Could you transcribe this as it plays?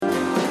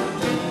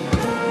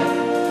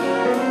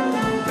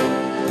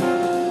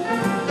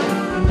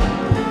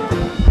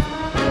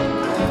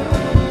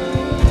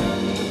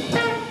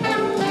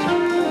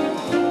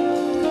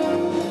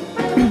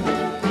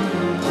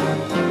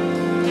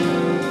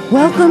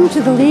Welcome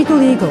to the Legal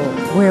Eagle,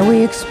 where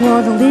we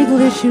explore the legal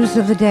issues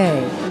of the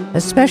day,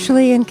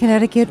 especially in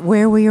Connecticut,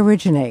 where we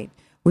originate.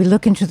 We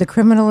look into the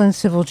criminal and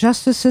civil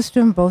justice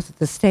system, both at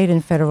the state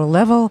and federal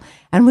level,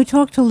 and we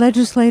talk to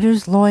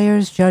legislators,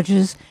 lawyers,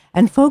 judges,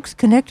 and folks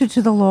connected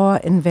to the law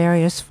in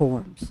various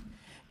forms.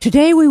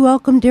 Today we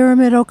welcome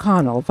Diarmuid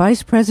O'Connell,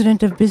 Vice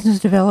President of Business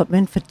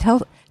Development for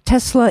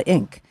Tesla,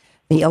 Inc.,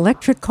 the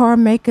electric car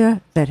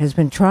maker that has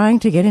been trying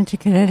to get into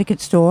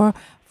Connecticut store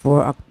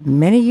for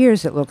many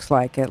years, it looks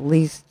like, at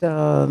least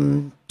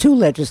 2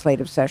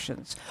 legislative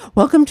sessions.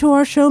 Welcome to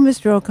our show,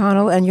 Mr.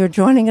 O'Connell, and you're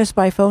joining us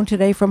by phone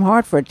today from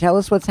Hartford. Tell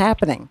us what's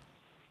happening.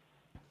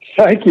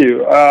 Thank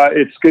you.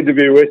 It's good to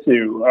be with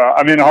you.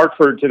 I'm in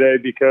Hartford today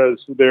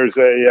because there's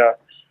a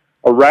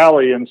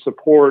rally in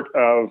support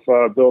of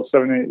Bill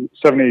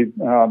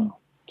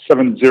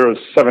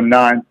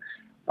 7079,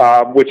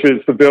 which is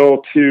the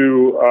bill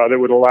that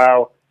would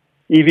allow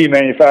EV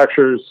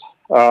manufacturers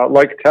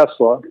like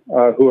Tesla,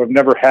 who have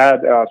never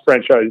had a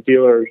franchise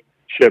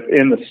dealership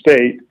in the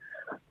state,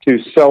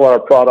 to sell our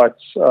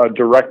products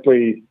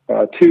directly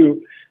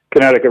to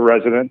Connecticut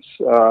residents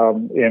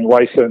in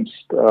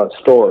licensed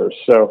stores.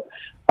 So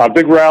a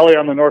big rally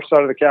on the north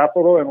side of the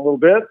Capitol in a little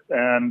bit,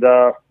 and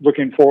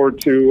looking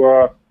forward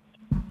to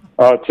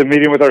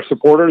meeting with our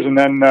supporters and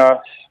then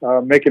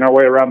making our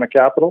way around the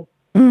Capitol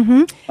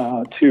to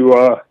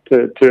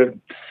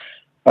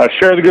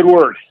share the good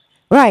word.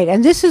 Right,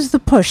 and this is the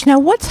push. Now,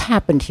 what's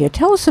happened here?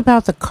 Tell us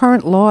about the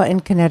current law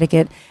in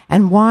Connecticut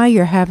and why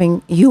you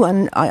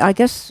and I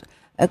guess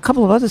a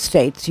couple of other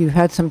states, you've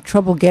had some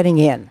trouble getting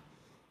in.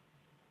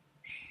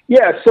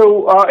 Yeah,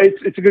 so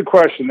it's a good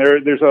question.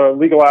 There's a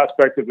legal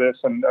aspect of this,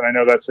 and I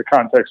know that's the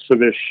context for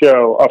this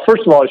show.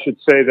 First of all, I should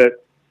say that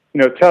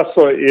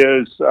Tesla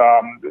is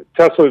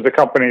a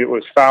company that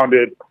was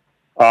founded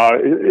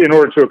in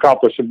order to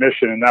accomplish a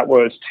mission, and that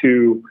was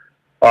to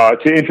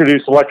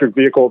introduce electric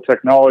vehicle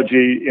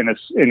technology in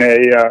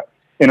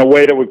a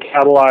way that would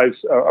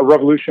catalyze a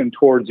revolution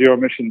towards zero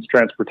emissions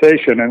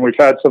transportation. And we've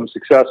had some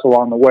success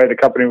along the way. The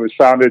company was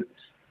founded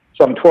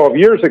some 12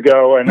 years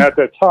ago, and at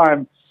that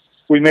time,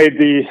 we made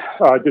the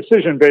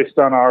decision based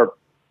on our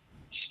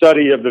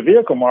study of the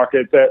vehicle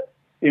market that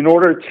in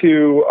order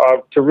to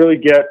really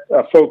get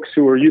folks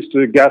who are used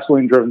to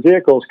gasoline-driven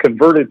vehicles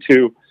converted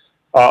to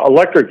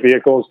electric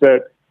vehicles,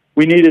 that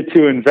we needed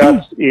to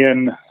invest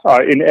in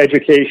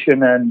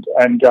education and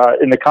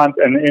in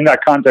that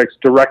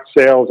context, direct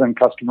sales and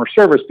customer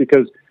service,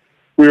 because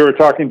we were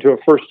talking to a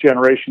first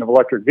generation of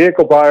electric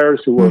vehicle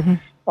buyers who were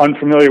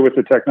unfamiliar with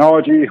the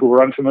technology, who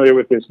were unfamiliar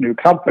with this new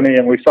company,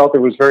 and we felt it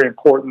was very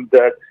important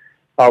that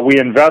we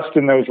invest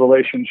in those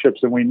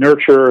relationships and we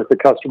nurture the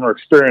customer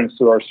experience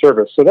through our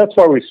service. So that's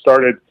why we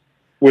started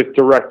with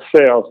direct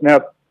sales.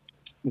 Now,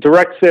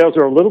 direct sales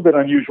are a little bit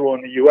unusual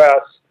in the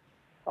U.S.,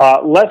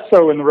 less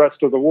so in the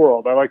rest of the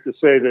world. I like to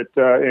say that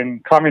in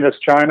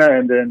communist China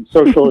and in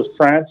socialist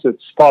France,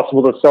 it's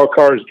possible to sell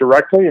cars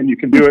directly, and you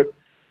can do it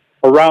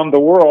around the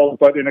world.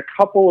 But in a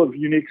couple of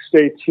unique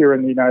states here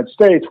in the United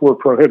States, we're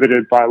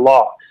prohibited by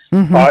law.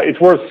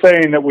 It's worth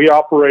saying that we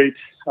operate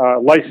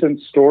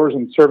licensed stores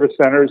and service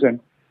centers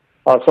in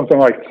something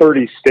like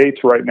 30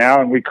 states right now,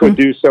 and we could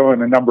do so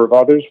in a number of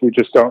others. We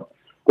just don't.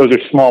 Those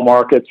are small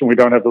markets, and we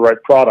don't have the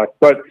right product.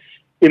 But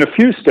in a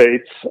few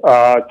states,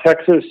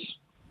 Texas,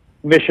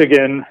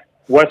 Michigan,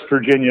 West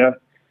Virginia,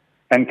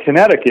 and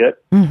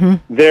Connecticut,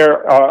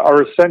 there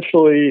are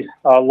essentially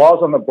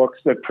laws on the books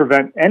that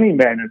prevent any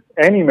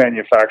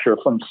manufacturer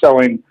from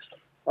selling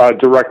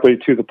directly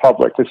to the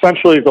public.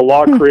 Essentially, the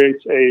law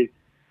creates a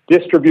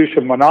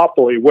distribution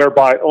monopoly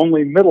whereby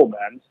only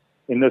middlemen,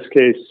 in this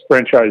case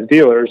franchise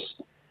dealers,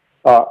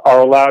 are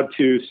allowed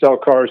to sell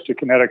cars to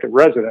Connecticut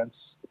residents.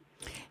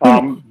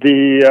 And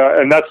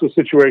that's the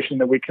situation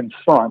that we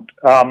confront.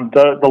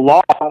 The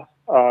law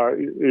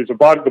the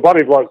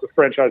body of law is the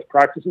Franchise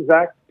Practices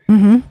Act.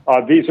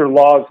 These are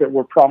laws that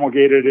were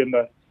promulgated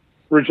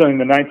originally in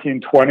the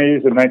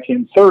 1920s and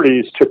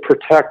 1930s to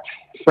protect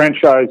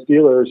franchise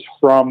dealers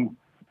from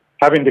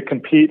having to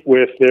compete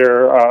with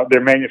their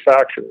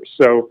manufacturers.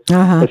 So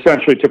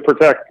essentially to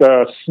protect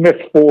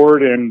Smith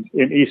Ford in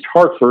East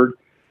Hartford,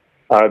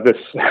 the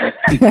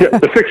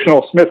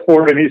fictional Smith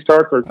Ford in East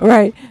Hartford,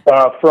 right?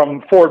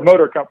 From a Ford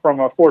Motor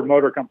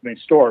Company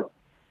store.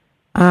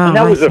 And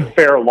that was a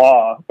fair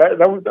law. I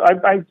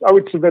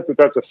would submit that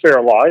that's a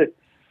fair law. It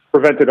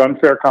prevented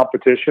unfair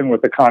competition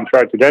with a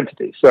contracted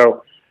entity.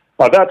 So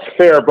that's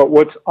fair. But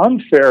what's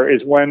unfair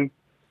is when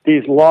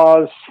these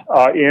laws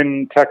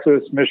in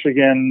Texas,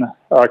 Michigan,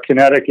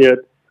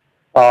 Connecticut,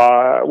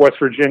 West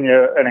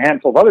Virginia, and a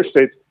handful of other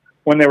states,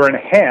 when they were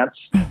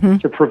enhanced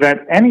to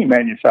prevent any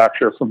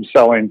manufacturer from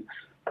selling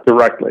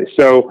directly.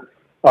 So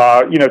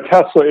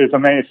Tesla is a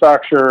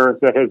manufacturer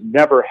that has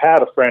never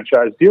had a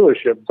franchise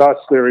dealership. Thus,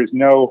 there is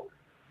no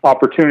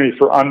opportunity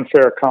for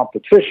unfair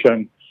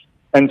competition.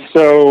 And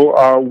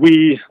so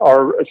we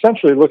are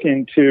essentially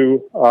looking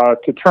to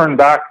turn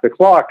back the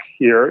clock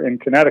here in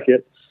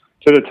Connecticut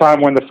to the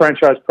time when the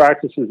Franchise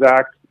Practices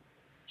Act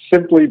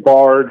simply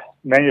barred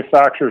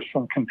manufacturers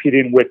from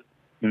competing with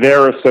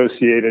their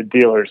associated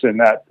dealers in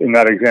that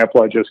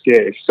example I just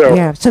gave. So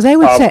yeah, so they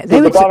would say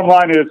the bottom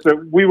line is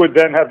that we would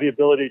then have the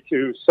ability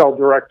to sell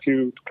direct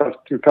to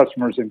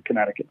customers in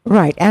Connecticut.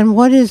 Right. And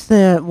what is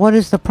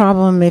the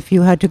problem if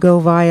you had to go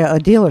via a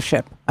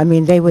dealership? I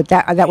mean,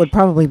 that would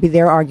probably be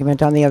their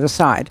argument on the other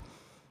side.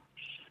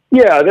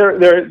 Yeah,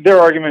 their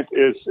argument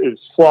is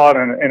flawed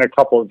in a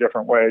couple of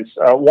different ways.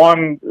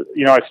 One,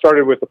 I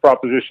started with the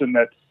proposition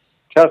that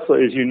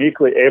Tesla is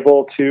uniquely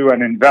able to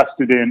and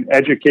invested in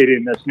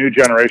educating this new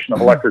generation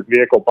of electric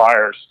vehicle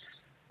buyers.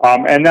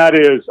 And that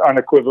is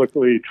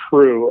unequivocally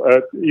true.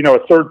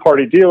 A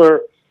third-party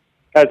dealer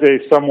has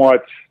a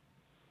somewhat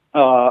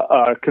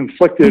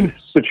conflicted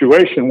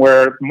situation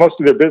where most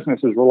of their business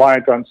is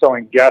reliant on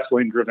selling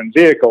gasoline-driven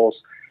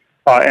vehicles.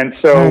 And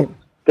so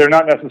they're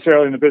not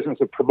necessarily in the business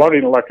of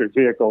promoting electric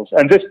vehicles.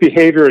 And this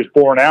behavior is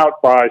borne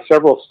out by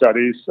several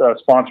studies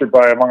sponsored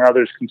by, among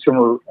others,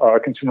 Consumer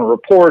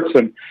Reports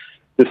and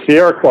the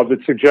Sierra Club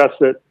that suggests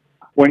that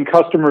when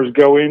customers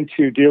go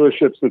into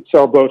dealerships that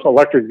sell both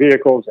electric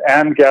vehicles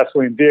and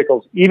gasoline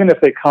vehicles, even if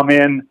they come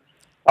in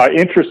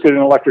interested in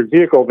an electric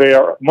vehicle, they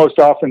are most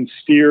often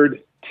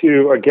steered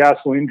to a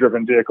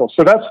gasoline-driven vehicle.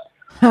 So that's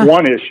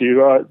one issue.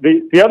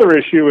 The other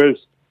issue is,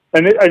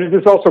 and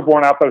this is also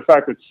borne out by the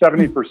fact that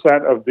 70%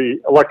 of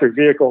the electric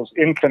vehicles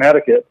in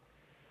Connecticut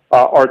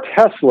are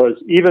Teslas,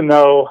 even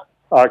though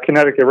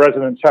Connecticut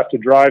residents have to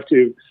drive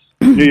to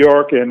New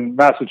York and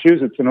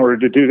Massachusetts in order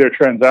to do their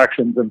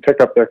transactions and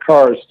pick up their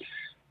cars.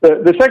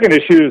 The second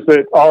issue is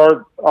that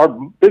our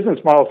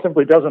business model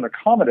simply doesn't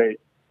accommodate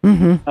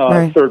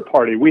third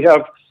party. We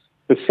have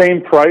the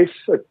same price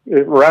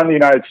around the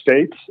United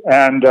States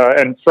and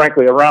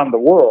frankly around the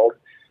world.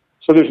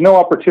 So there's no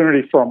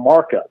opportunity for a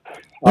markup.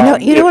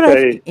 You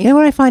know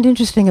what I find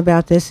interesting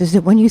about this is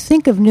that when you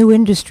think of new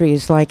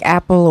industries like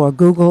Apple or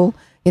Google,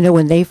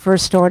 when they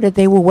first started,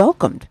 they were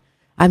welcomed.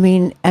 I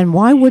mean, and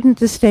why wouldn't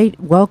the state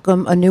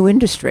welcome a new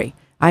industry?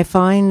 I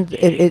find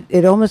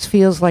it almost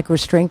feels like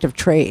restraint of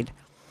trade.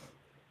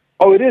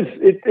 Oh, it is.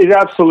 It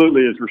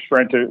absolutely is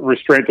restraint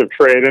of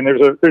trade, and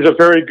there's a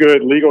very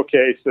good legal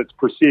case that's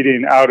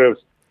proceeding out of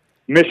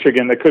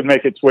Michigan that could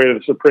make its way to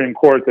the Supreme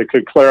Court that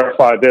could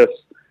clarify this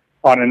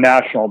on a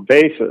national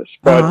basis.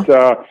 But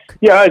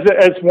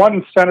as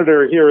one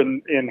senator here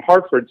in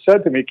Hartford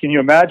said to me, can you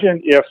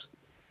imagine if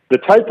the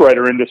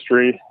typewriter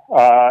industry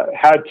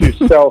had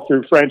to sell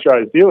through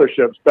franchise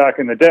dealerships back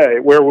in the day?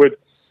 Where would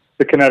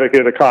the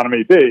Connecticut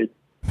economy be?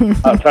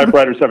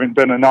 Typewriters having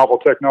been a novel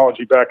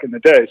technology back in the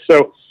day.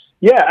 So,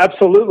 yeah,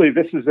 absolutely.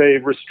 This is a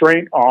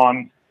restraint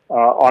on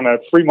a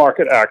free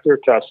market actor,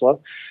 Tesla,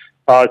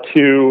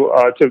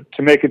 to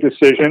make a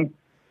decision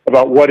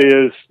about what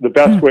is the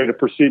best way to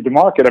proceed to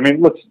market. I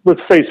mean,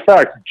 let's face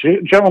facts.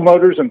 General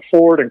Motors and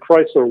Ford and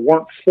Chrysler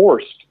weren't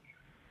forced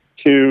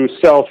to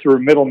sell through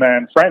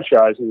middleman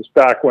franchises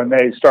back when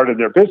they started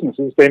their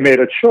businesses. They made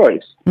a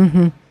choice.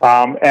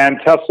 And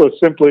Tesla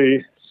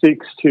simply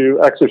seeks to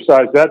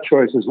exercise that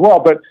choice as well.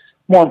 But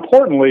more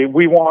importantly,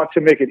 we want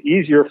to make it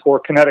easier for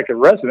Connecticut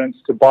residents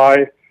to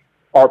buy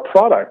our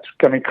product.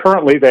 I mean,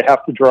 currently they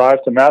have to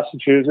drive to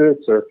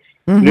Massachusetts or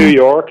New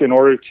York in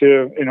order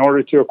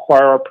to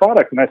acquire our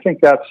product. And I think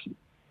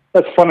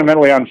that's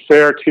fundamentally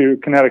unfair to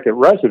Connecticut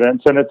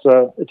residents, and it's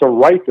a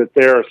right that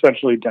they're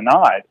essentially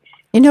denied.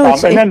 And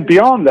then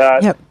beyond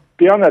that,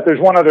 there's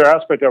one other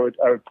aspect I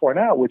would point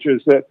out, which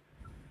is that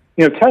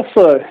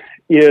Tesla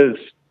is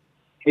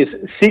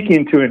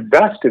seeking to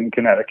invest in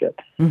Connecticut.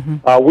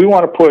 We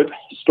want to put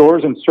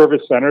stores and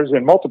service centers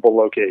in multiple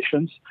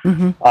locations.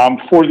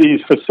 For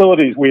these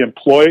facilities, we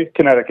employ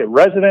Connecticut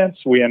residents.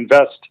 We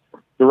invest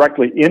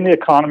directly in the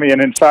economy,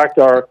 and in fact,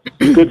 our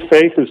good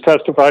faith is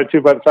testified to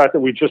by the fact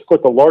that we just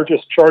put the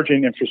largest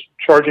charging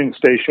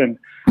station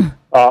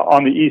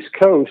on the East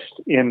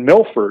Coast in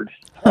Milford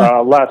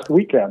last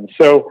weekend.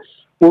 So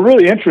we're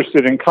really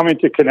interested in coming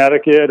to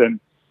Connecticut and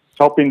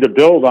helping to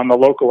build on the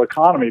local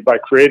economy by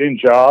creating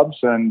jobs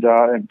and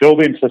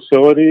building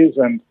facilities.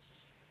 And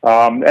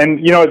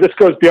this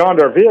goes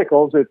beyond our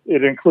vehicles.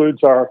 It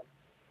includes our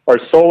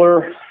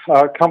solar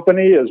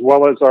company as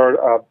well as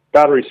our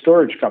battery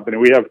storage company.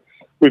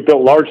 We've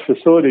built large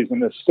facilities in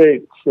the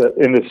state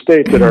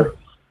that are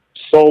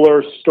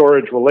solar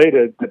storage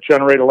related that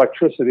generate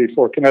electricity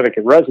for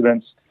Connecticut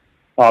residents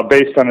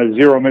based on a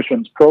zero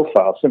emissions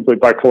profile, simply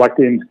by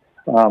collecting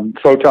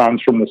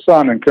photons from the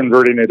sun and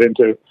converting it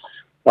into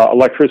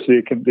electricity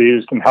that can be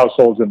used in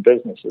households and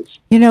businesses.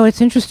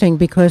 It's interesting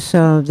because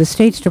the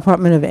state's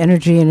Department of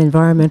Energy and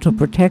Environmental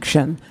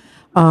Protection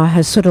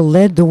has sort of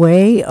led the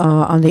way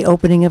on the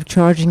opening of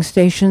charging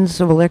stations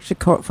for electric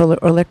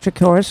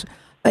cars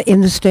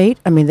in the state.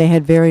 I mean, they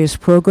had various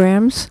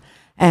programs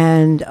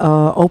and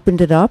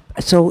opened it up.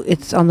 So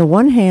it's, on the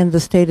one hand,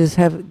 the state is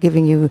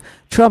giving you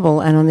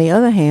trouble, and on the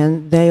other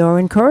hand, they are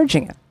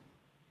encouraging it.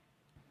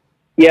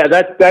 Yeah,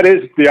 that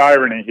is the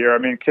irony here. I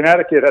mean,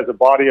 Connecticut has a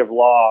body of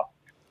law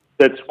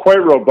that's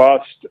quite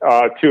robust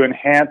to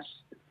enhance,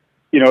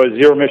 a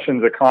zero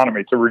emissions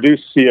economy, to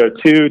reduce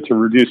CO2, to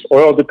reduce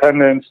oil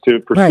dependence, to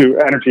pursue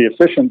energy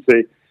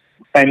efficiency.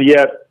 and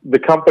yet the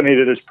company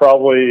that is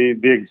probably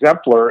the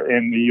exemplar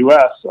in the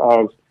U.S.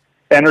 of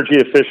energy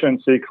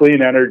efficiency,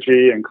 clean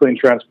energy, and clean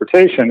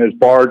transportation is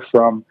barred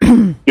from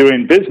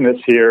doing business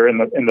here in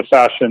the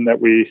fashion that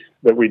we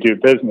do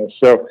business.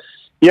 So,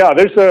 yeah,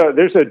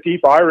 there's a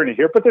deep irony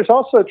here, but there's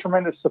also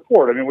tremendous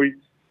support. I mean,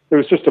 there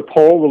was just a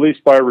poll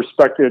released by a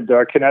respected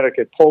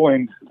Connecticut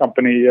polling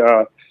company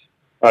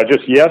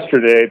just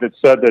yesterday that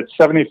said that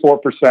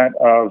 74%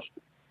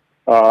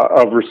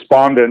 of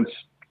respondents,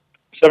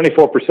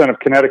 74% of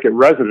Connecticut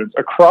residents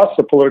across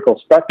the political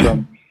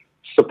spectrum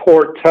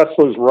support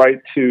Tesla's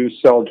right to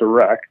sell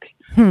direct.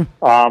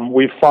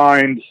 We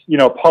find,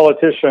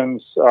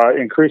 politicians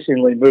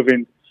increasingly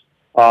moving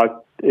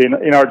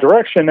in our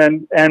direction,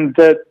 and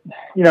that,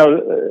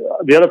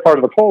 the other part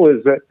of the poll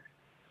is that,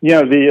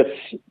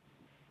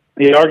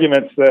 the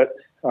arguments that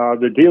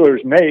the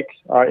dealers make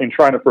in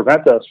trying to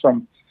prevent us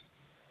from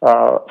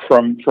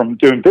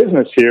doing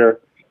business here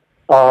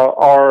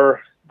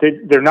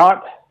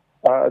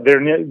they're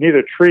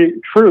neither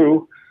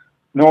true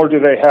nor do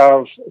they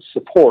have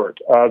support.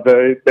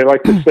 They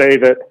like to say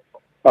that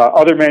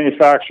other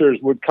manufacturers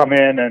would come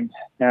in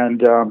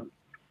and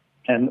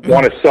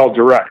want to sell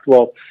direct.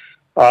 Well,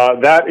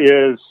 that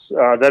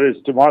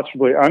is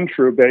demonstrably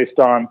untrue based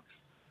on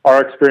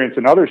our experience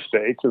in other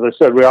states. As I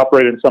said, we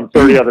operate in some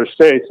 30 other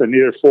states, and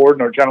neither Ford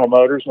nor General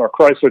Motors nor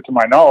Chrysler, to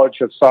my knowledge,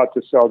 have sought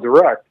to sell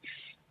direct.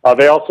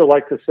 They also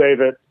like to say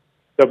that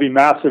there'll be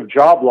massive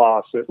job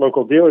loss at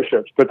local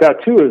dealerships, but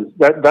that too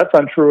that's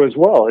untrue as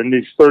well. In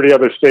these 30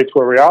 other states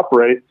where we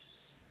operate,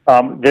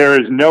 there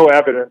is no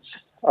evidence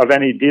of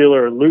any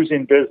dealer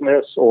losing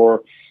business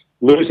or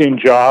losing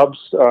jobs.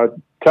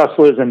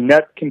 Tesla is a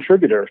net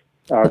contributor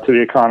to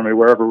the economy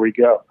wherever we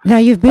go. Now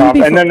you've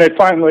been and then they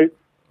finally.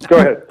 Go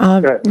ahead. Go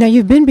ahead. Now,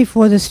 you've been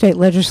before the state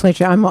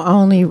legislature. I'm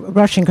only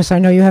rushing because I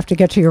know you have to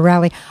get to your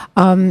rally.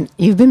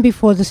 You've been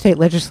before the state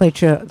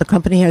legislature. The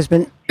company has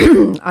been,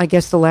 I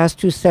guess, the last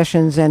two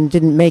sessions and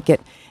didn't make it.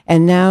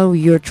 And now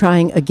you're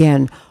trying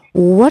again.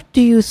 What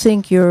do you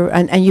think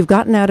and you've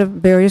gotten out of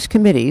various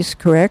committees,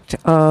 correct?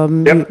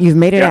 Yep. You've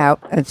made it out,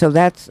 and so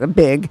that's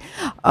big.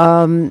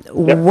 Yep.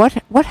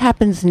 What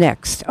happens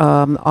next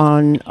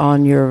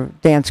on your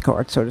dance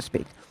card, so to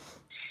speak?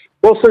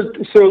 Well,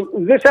 so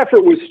this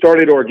effort was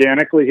started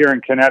organically here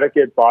in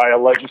Connecticut by a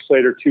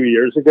legislator 2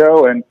 years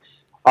ago. And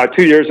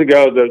 2 years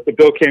ago, the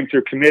bill came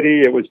through committee.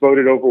 It was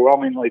voted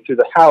overwhelmingly through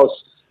the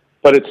House,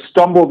 but it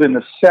stumbled in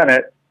the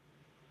Senate,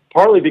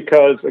 partly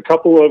because a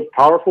couple of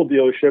powerful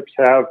dealerships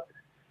have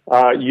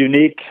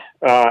unique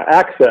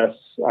access,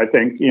 I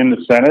think, in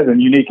the Senate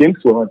and unique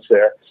influence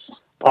there.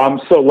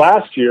 So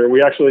last year,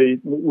 we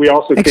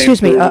also came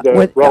through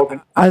the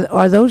relevant.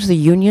 Are those the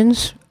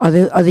unions? Are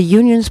the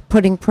unions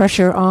putting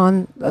pressure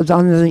on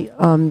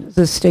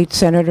the state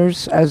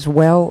senators as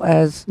well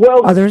as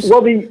others?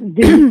 Well,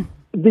 the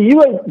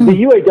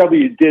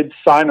UAW did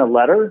sign a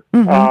letter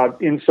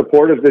in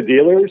support of the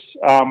dealers,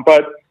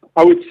 but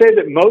I would say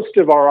that most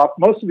of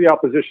the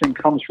opposition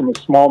comes from a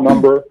small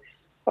number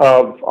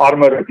of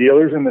automotive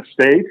dealers in the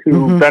state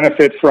who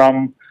benefit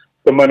from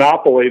the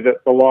monopoly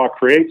that the law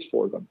creates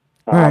for them.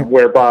 Right.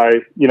 Whereby,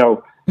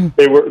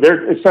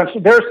 they're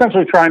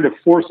essentially trying to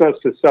force us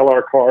to sell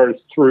our cars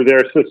through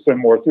their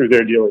system or through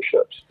their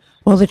dealerships.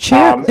 Well, the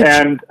chair,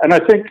 and I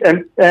think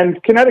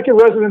Connecticut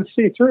residents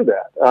see through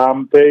that.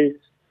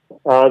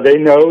 They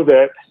know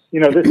that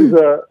this is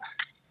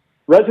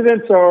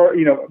residents are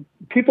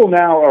people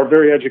now are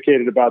very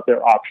educated about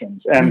their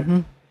options,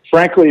 and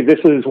frankly, this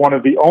is one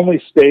of the only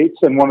states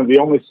and one of the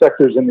only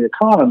sectors in the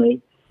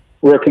economy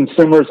where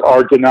consumers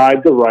are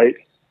denied the right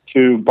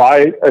to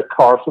buy a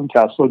car from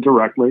Tesla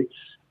directly,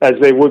 as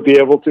they would be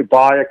able to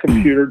buy a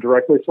computer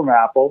directly from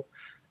Apple,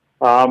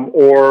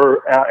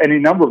 or any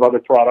number of other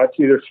products,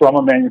 either from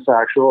a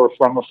manufacturer or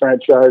from a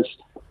franchise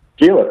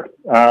dealer.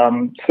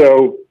 That's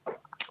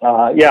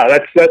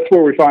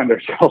where we find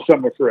ourselves,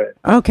 I'm afraid.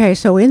 Okay,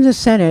 so in the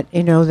Senate,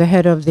 the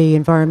head of the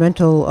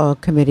environmental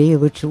committee,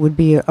 which would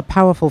be a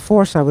powerful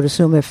force, I would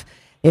assume, if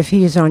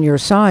he is on your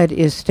side,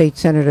 is State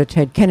Senator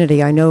Ted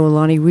Kennedy. I know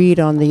Lonnie Reed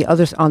on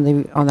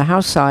the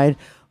House side,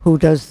 who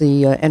does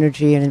the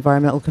Energy and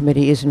Environmental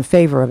Committee, is in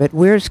favor of it.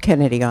 Where's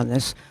Kennedy on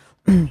this?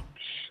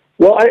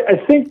 Well, I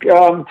think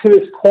to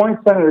this point,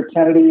 Senator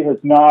Kennedy has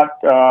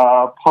not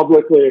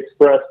publicly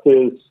expressed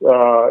his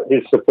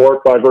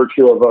support by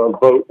virtue of a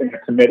vote in a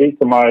committee,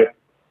 to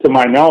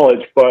my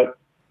knowledge. But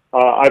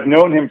I've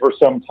known him for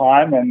some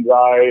time, and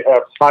I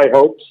have high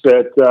hopes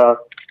that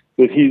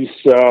he's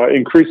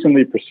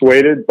increasingly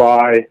persuaded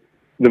by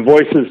the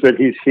voices that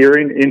he's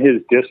hearing in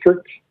his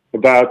district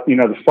about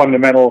the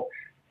fundamental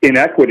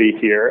inequity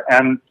here,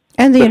 and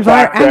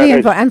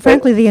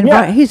frankly,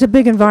 he's a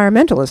big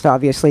environmentalist.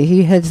 Obviously,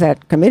 he heads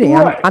that committee.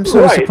 Right, I'm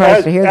sort of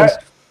surprised to hear this.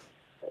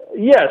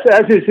 Yes,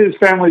 as is his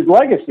family's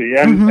legacy,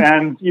 and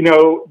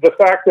the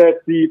fact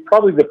that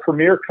probably the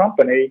premier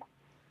company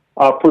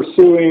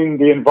pursuing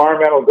the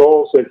environmental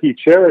goals that he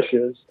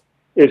cherishes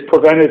is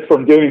prevented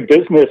from doing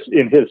business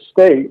in his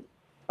state.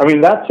 I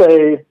mean, that's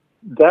a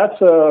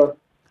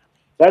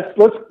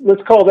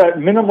let's call that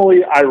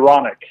minimally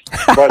ironic.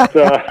 But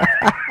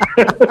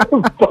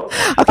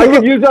I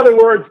could use other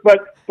words, but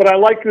I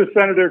like the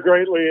senator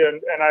greatly,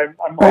 and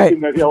I'm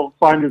hoping that he'll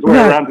find his way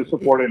around to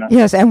supporting us.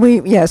 Yes, and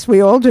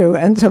we all do,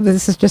 and so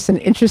this is just an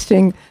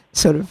interesting,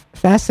 sort of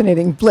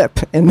fascinating blip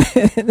in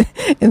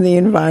the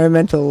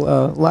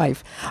environmental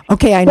life.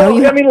 Okay, I know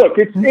you. I mean, look,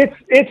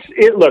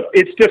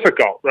 it's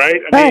difficult,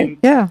 right? I mean,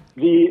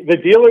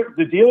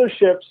 the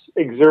dealerships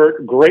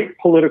exert great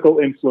political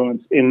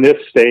influence in this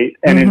state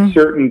and in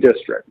certain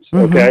districts.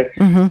 Okay,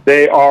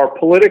 they are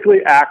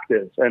politically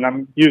active, and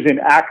I'm using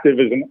active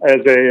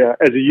as a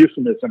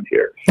euphemism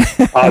here.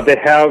 They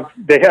have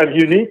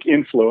unique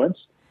influence,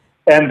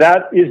 and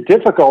that is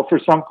difficult for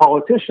some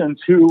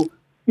politicians who,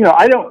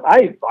 I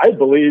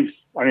believe,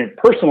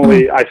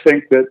 personally, I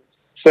think that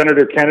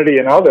Senator Kennedy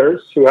and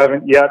others who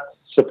haven't yet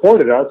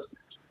supported us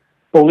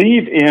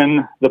believe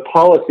in the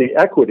policy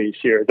equities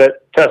here,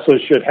 that Tesla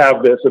should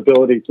have this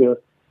ability or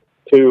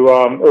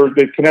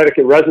the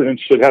Connecticut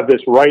residents should have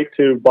this right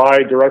to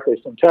buy directly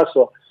from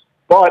Tesla.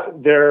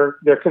 But they're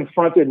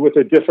confronted with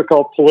a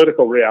difficult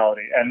political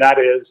reality, and that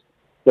is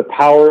the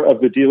power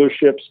of the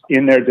dealerships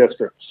in their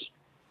districts.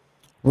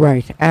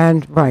 Right,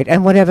 and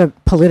whatever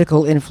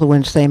political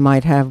influence they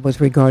might have with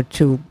regard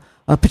to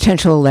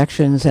potential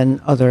elections and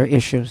other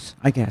issues,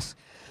 I guess.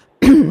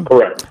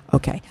 Correct.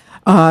 Okay,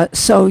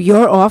 so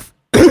you're off.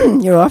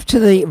 You're off to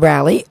the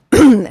rally,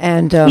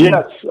 and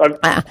yes,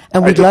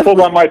 I just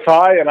pulled on my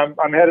tie, and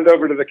I'm headed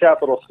over to the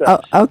Capitol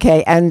steps.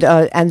 Okay, and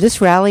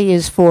this rally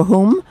is for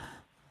whom?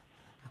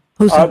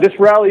 This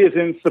rally is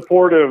in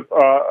support of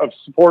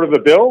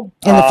the bill.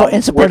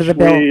 In support of the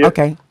bill.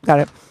 Okay, got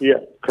it. Yeah,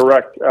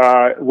 correct.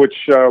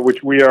 Which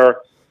we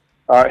are,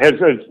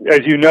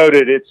 as you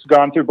noted, it's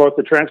gone through both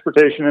the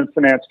Transportation and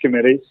Finance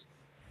committees,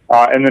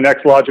 and the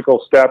next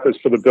logical step is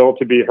for the bill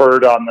to be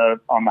heard on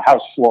the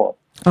House floor.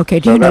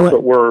 Okay, so that's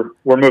what we're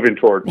moving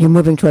toward. You're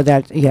moving toward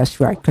that, yes,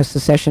 right, because the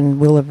session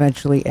will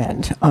eventually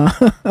end.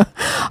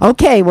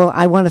 Okay, well,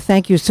 I want to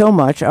thank you so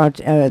much.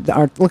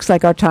 Looks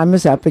like our time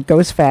is up. It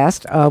goes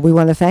fast. We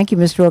want to thank you,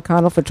 Mr.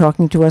 O'Connell, for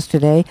talking to us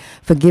today,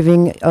 for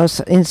giving us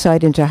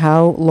insight into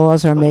how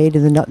laws are made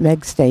in the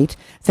Nutmeg State.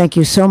 Thank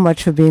you so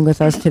much for being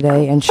with us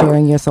today and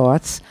sharing your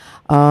thoughts,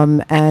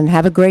 and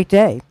have a great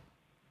day.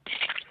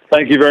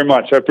 Thank you very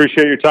much. I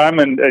appreciate your time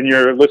and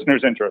your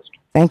listeners' interest.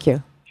 Thank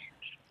you.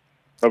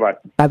 Bye-bye.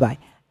 Bye-bye.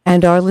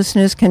 And our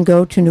listeners can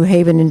go to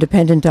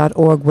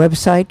newhavenindependent.org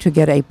website to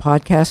get a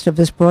podcast of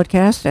this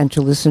broadcast and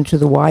to listen to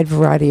the wide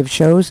variety of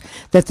shows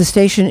that the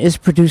station is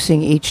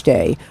producing each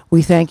day.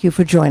 We thank you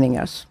for joining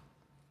us.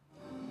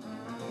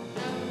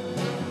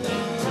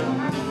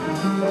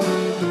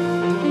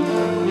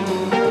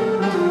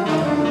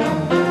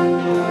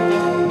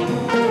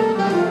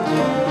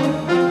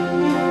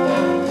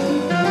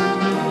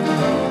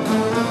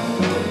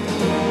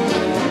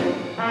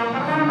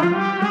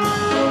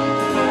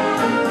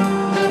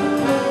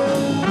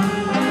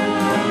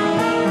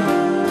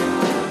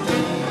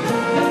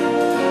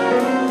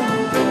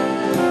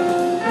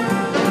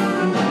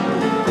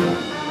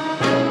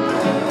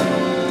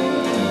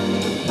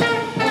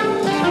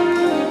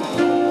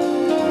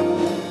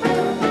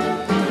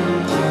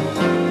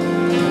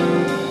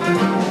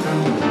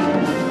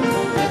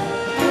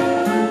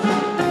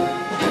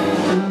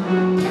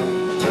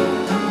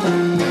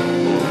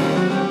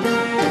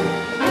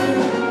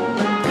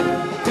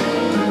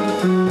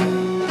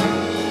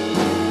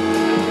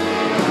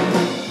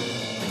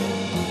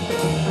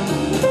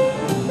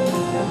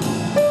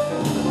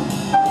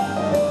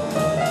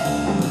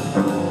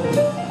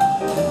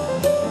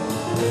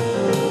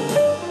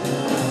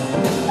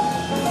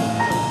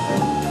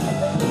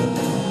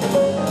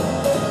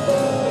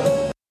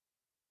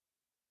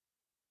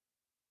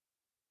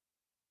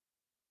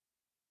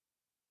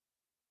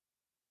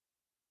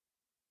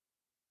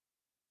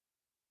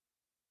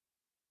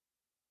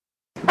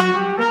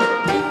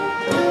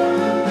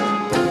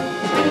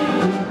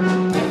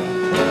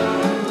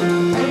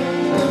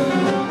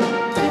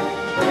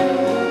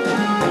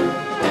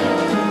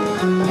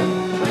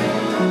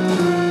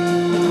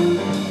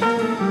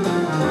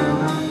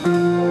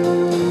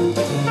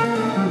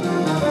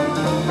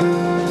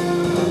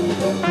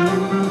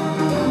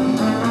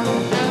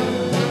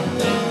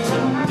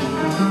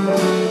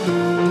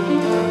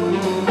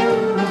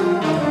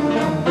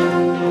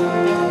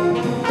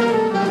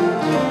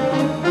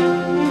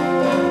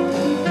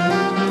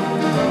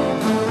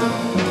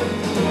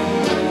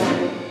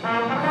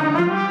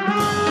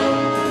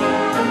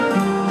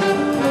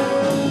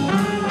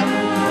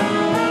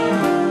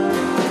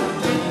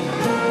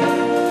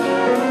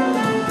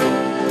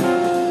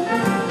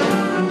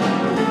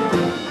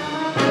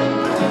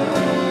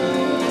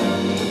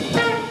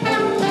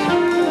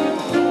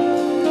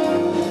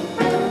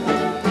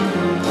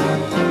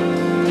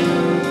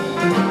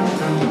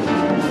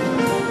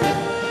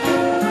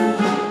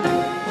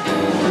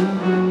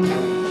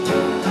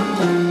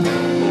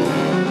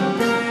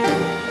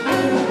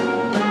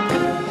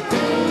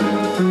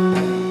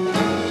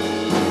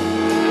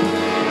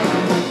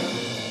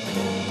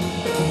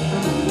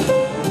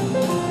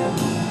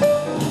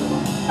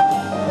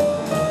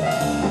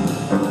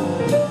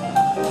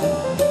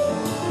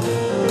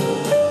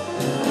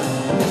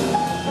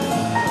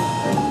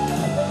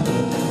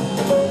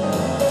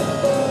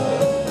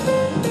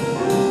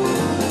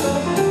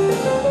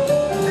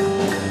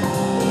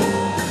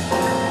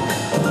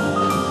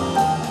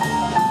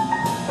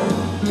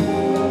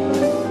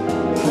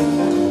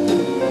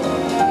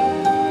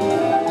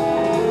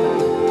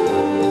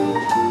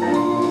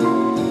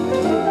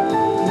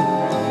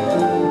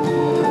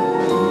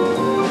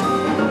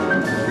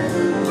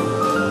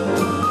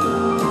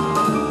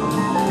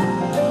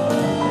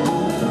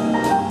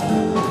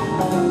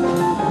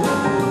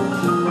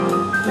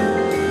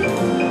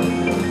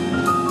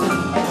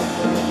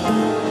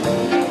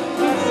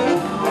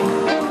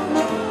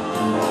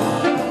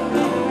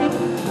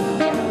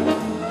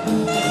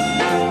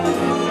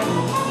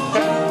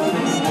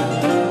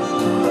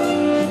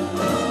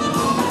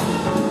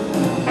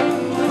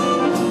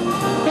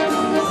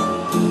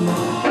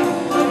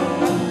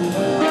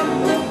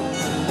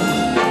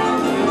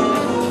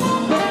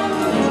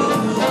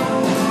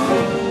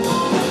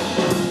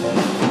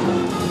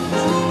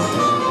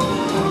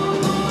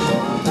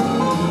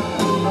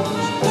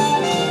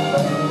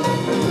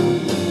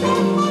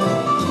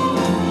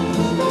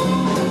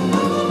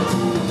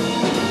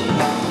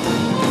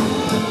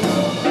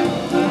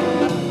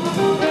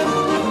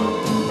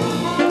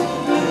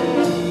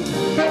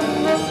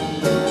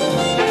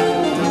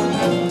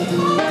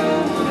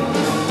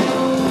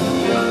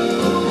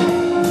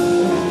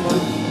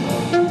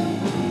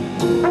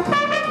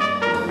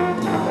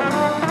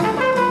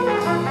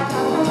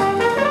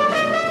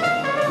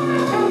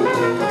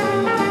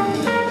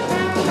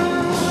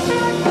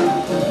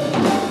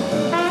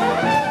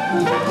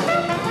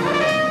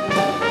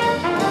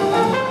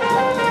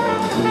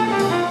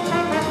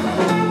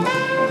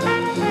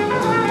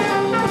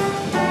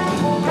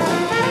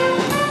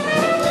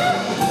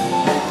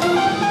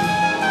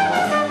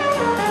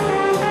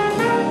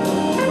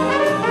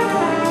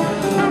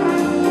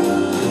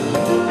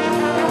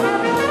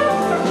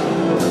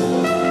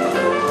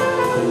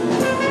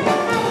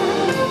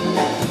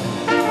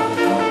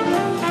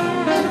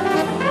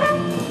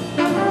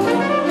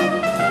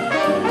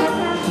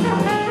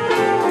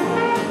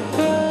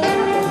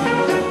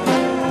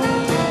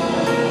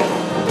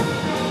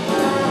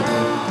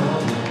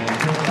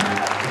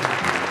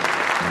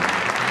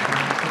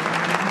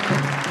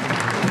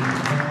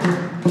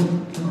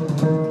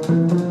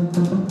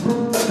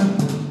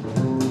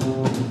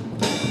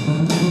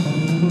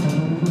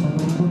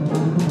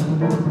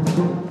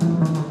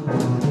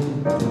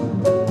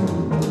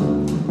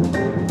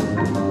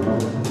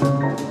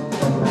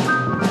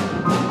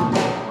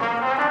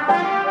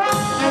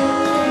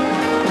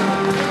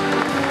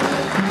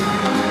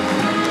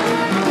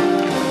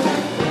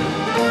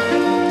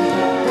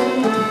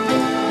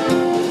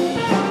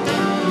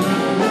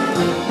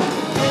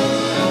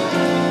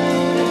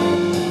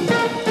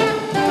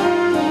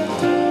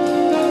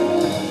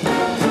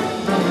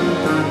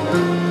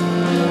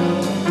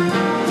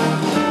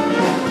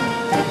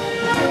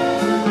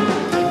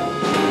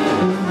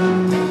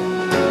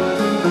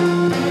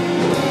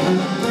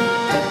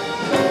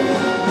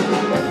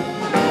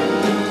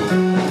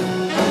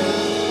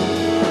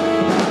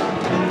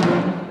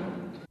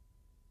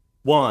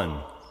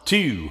 1,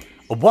 2,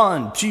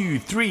 1, 2,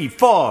 3,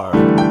 4.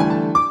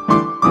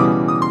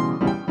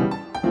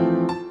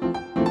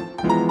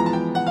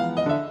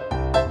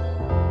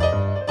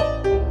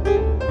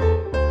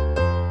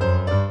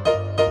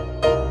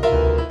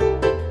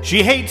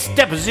 She hates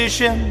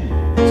depositions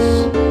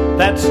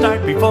that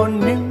start before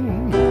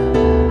noon,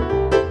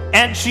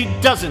 and she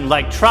doesn't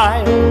like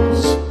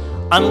trials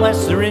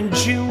unless they're in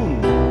June.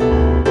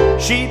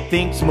 She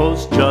thinks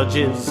most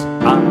judges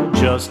are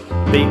just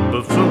big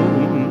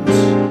buffoons.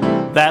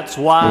 That's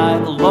why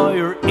the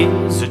lawyer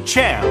is a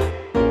champ.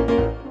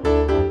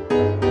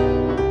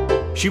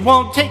 She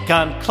won't take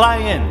on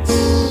clients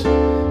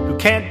who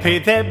can't pay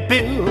their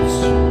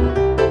bills,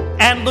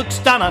 and looks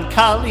down on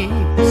colleagues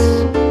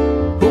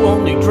who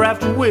only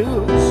draft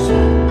wills.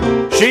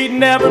 She'd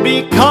never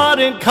be caught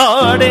in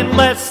court in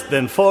less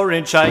than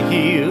 4-inch high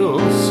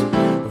heels.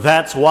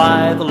 That's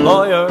why the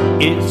lawyer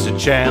is a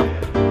champ.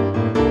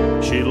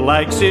 She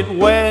likes it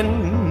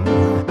when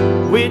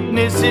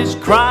witnesses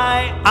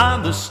cry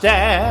on the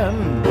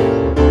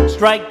stand.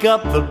 Strike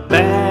up the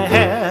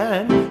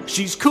band.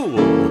 She's cool,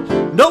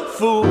 no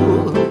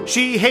fool.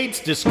 She hates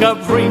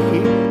discovery,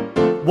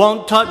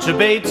 won't touch a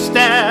bait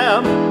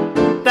stamp.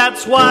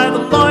 That's why the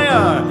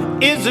lawyer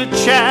is a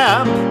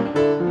champ.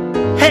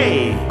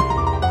 Hey!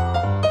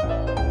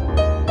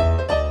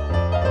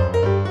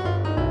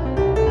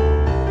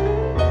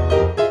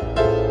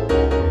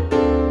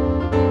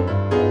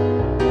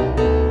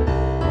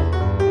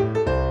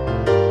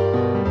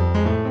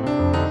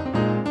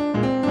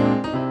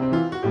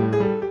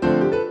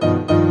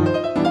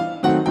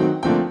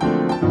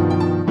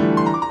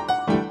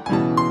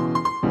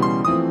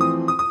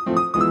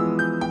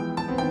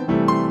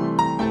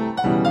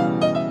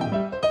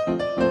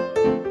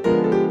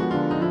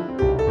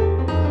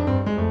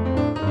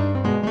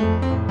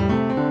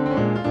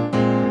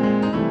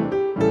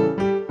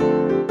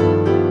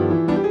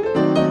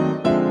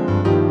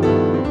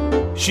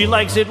 She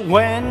likes it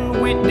when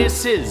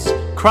witnesses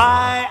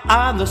cry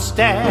on the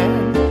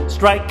stand.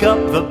 Strike up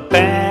the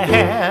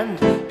band.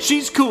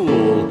 She's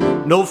cool,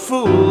 no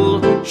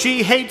fool.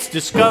 She hates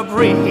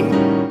discovery,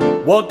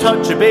 won't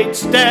touch a bait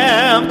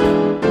stamp.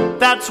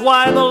 That's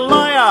why the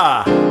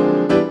lawyer,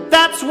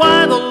 that's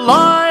why the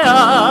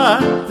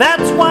lawyer,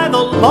 that's why the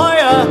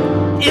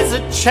lawyer is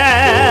a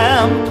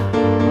champ.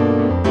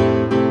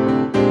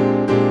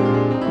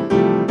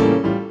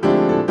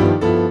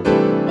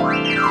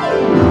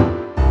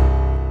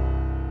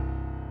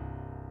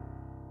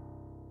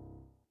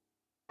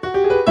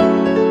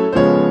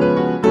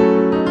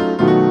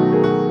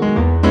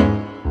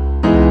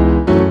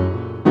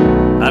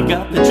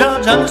 Got the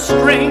judge on a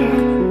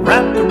string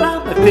wrapped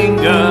around my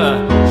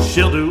finger.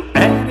 She'll do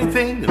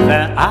anything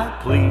that I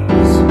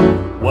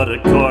please. What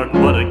a court,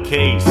 what a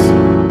case,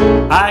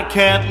 I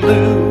can't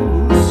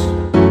lose.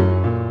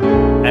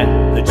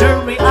 And the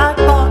jury I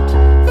bought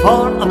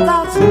for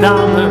 $1,000,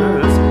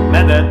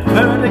 man, that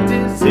verdict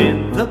is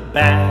in the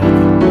bag.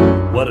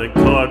 What a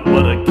court,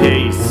 what a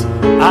case,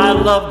 I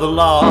love the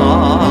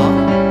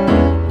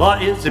law. Law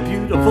is a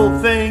beautiful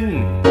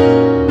thing.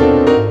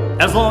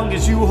 As long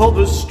as you hold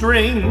the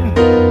string,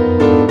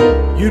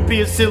 you'd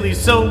be a silly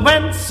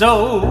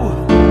so-and-so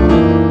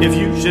if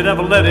you should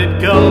ever let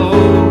it go.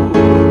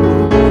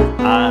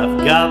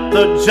 I've got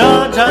the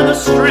judge on a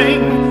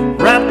string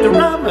wrapped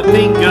around my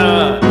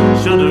finger.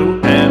 She'll do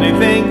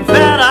anything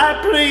that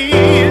I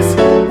please.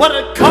 What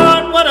a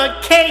court, what a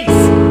case,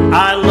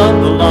 I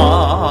love the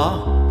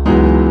law.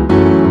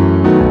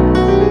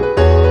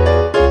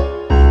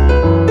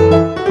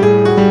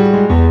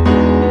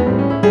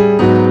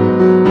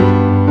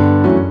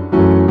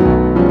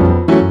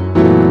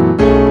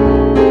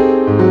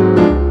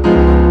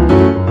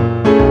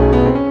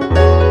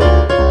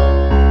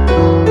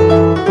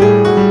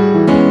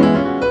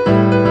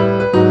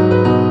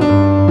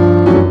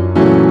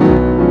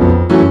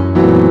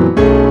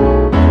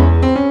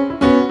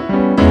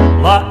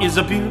 Is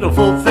a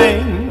beautiful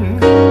thing.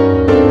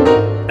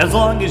 As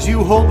long as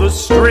you hold the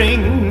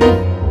string,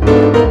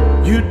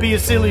 you'd be a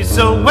silly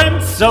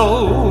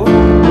so-and-so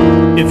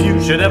if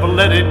you should ever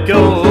let it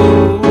go.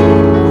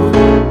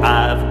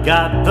 I've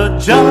got the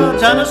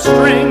judge on a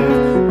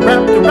string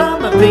wrapped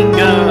around my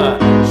finger.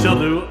 She'll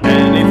do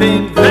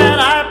anything that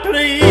I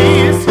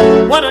please.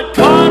 What a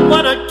court,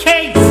 what a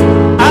case,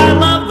 I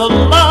love the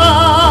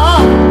law.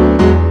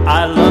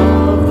 I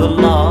love the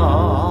law.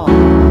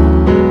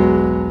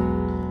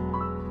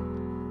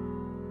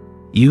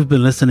 You've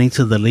been listening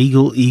to The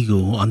Legal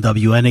Eagle on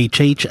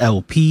WNHH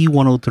LP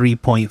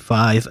 103.5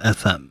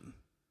 FM.